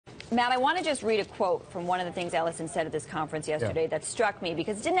Matt, I want to just read a quote from one of the things Ellison said at this conference yesterday that struck me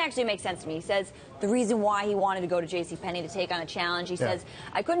because it didn't actually make sense to me. He says the reason why he wanted to go to JCPenney to take on a challenge, he says,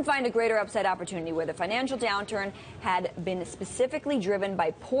 I couldn't find a greater upside opportunity where the financial downturn had been specifically driven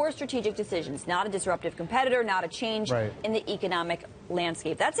by poor strategic decisions, not a disruptive competitor, not a change in the economic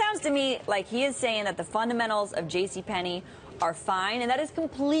landscape. That sounds to me like he is saying that the fundamentals of JCPenney are fine, and that is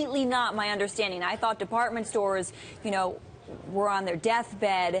completely not my understanding. I thought department stores, were on their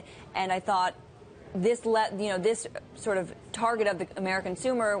deathbed, and I thought this sort of target of the American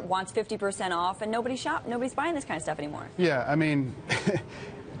consumer wants 50% off, and nobody's buying this kind of stuff anymore. Yeah, I mean,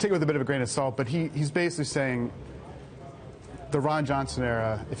 take it with a bit of a grain of salt, but he's basically saying the Ron Johnson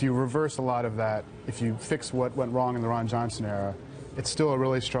era, if you reverse a lot of that, if you fix what went wrong in the Ron Johnson era, it's still a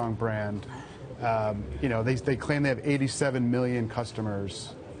really strong brand. They claim they have 87 million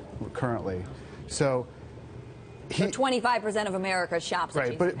customers currently. So 25% of America shops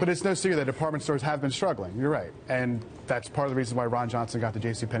at JCPenney. But it's no secret that department stores have been struggling. You're right. And that's part of the reason why Ron Johnson got to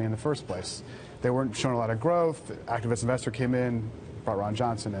JCPenney in the first place. They weren't showing a lot of growth. Activist investor came in, brought Ron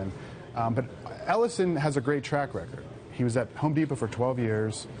Johnson in. But Ellison has a great track record. He was at Home Depot for 12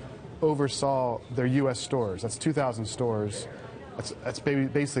 years, oversaw their U.S. stores. That's 2,000 stores. That's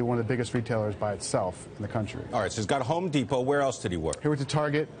basically one of the biggest retailers by itself in the country. All right, so he's got Home Depot. Where else did he work? He worked at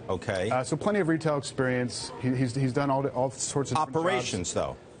Target. Okay. So plenty of retail experience. He's done all sorts of operations,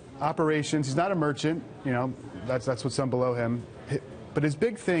 though. Operations. He's not a merchant. That's what's done below him. But his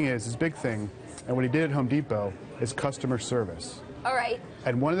big thing, and what he did at Home Depot, is customer service. All right.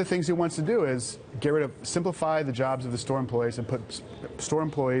 And one of the things he wants to do is simplify the jobs of the store employees and put store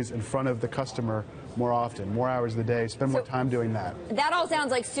employees in front of the customer more often, more hours of the day, spend more time doing that. That all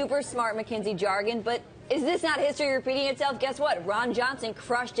sounds like super smart McKinsey jargon, but is this not history repeating itself? Guess what? Ron Johnson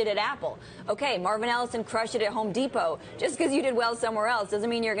crushed it at Apple. Okay, Marvin Ellison crushed it at Home Depot. Just because you did well somewhere else doesn't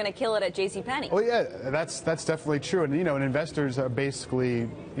mean you're going to kill it at JCPenney. Well, yeah, that's definitely true. And, and investors are basically,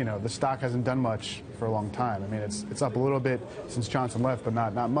 the stock hasn't done much for a long time. I mean, it's up a little bit since Johnson left, but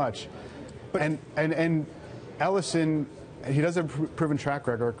not much. And Ellison, he does have a proven track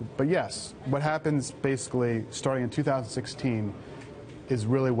record, but yes, what happens basically starting in 2016 is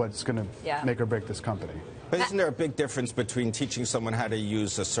really what's going to make or break this company. But isn't there a big difference between teaching someone how to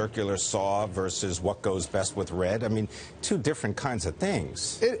use a circular saw versus what goes best with red? I mean, two different kinds of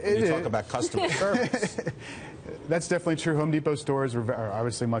things. You talk about customer service. That's definitely true. Home Depot stores are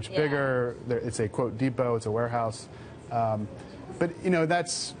obviously much bigger. It's a, quote, depot. It's a warehouse. But,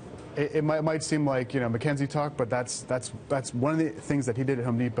 it might seem like, McKinsey talk, but that's one of the things that he did at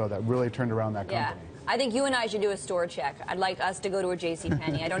Home Depot that really turned around that company. Yeah. I think you and I should do a store check. I'd like us to go to a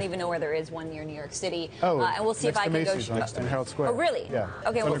JCPenney. I don't even know where there is one near New York City. And we'll see if I can go. Next to Herald Square. Oh, really? Yeah.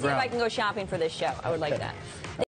 Okay, we'll see if I can go shopping for this show. I would like that.